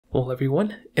Well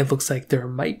everyone, it looks like there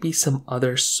might be some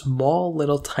other small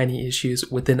little tiny issues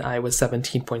within iOS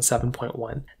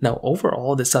 17.7.1. Now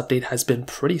overall this update has been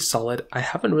pretty solid. I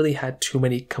haven't really had too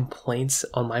many complaints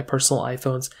on my personal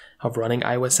iPhones of running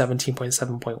iOS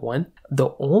 17.7.1. The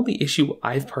only issue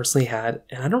I've personally had,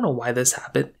 and I don't know why this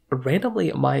happened,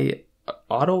 randomly my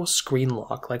auto screen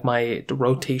lock, like my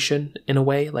rotation in a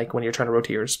way, like when you're trying to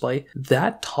rotate your display,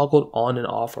 that toggled on and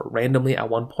off randomly at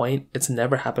one point. It's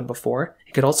never happened before.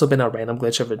 It could also have been a random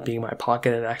glitch of it being in my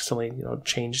pocket and accidentally,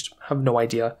 changed. I have no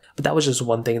idea. But that was just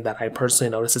one thing that I personally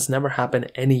noticed. It's never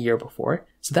happened any year before.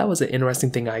 So that was an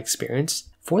interesting thing I experienced.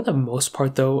 For the most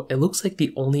part though, it looks like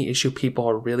the only issue people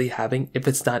are really having, if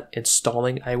it's not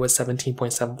installing iOS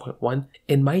 17.7.1,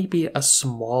 it might be a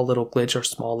small little glitch or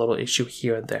small little issue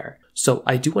here and there. So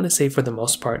I do want to say for the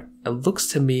most part, it looks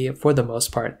to me for the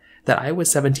most part that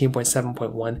iOS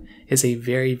 17.7.1 is a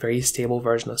very, very stable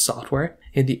version of software,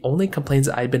 and the only complaints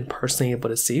I've been personally able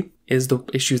to see is the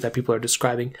issues that people are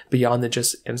describing beyond than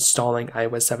just installing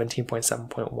iOS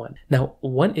 17.7.1. Now,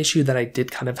 one issue that I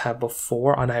did kind of have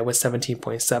before on iOS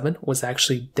 17.7 was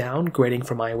actually downgrading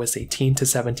from iOS 18 to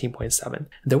 17.7.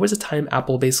 There was a time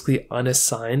Apple basically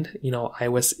unassigned,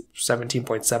 iOS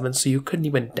 17.7, so you couldn't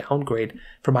even downgrade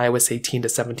from iOS 18 to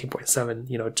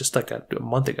 17.7, just like a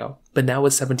month ago. But now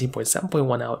with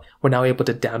 17.7.1 out, we're now able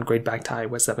to downgrade back to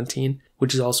iOS 17,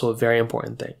 which is also a very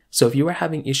important thing. So if you were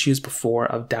having issues before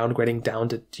of downgrading down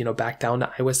to, back down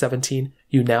to iOS 17,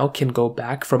 you now can go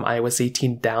back from iOS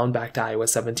 18 down back to iOS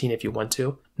 17 if you want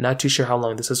to. Not too sure how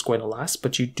long this is going to last,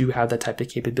 but you do have that type of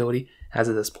capability as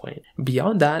of this point.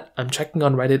 Beyond that, I'm checking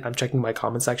on Reddit, I'm checking my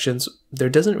comment sections. There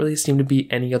doesn't really seem to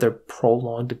be any other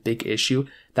prolonged big issue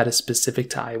that is specific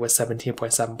to iOS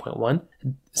 17.7.1.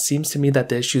 It seems to me that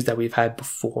the issues that we've had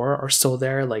before are still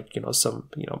there, like, some,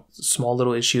 small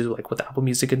little issues like with Apple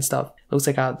Music and stuff. It looks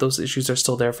like those issues are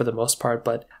still there for the most part,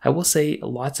 but I will say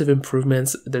lots of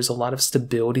improvements. There's a lot of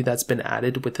stability that's been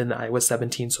added within iOS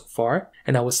 17 so far,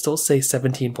 and I would still say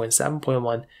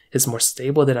 17.7.1 is more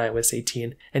stable than iOS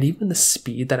 18, and even the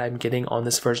speed that I'm getting on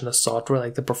this version of software,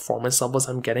 like the performance levels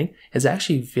I'm getting, is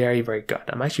actually very, very good.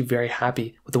 I'm actually very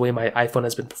happy with the way my iPhone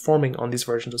has been performing on these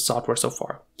versions of software so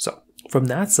far. So from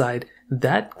that side,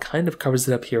 that kind of covers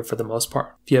it up here for the most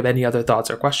part. If you have any other thoughts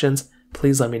or questions,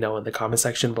 please let me know in the comment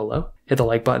section below. Hit the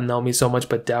like button, that will mean so much,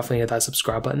 but definitely hit that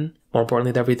subscribe button. More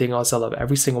importantly than everything else, I love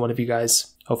every single one of you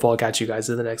guys. Hopefully I'll catch you guys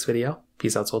in the next video.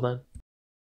 Peace out till then.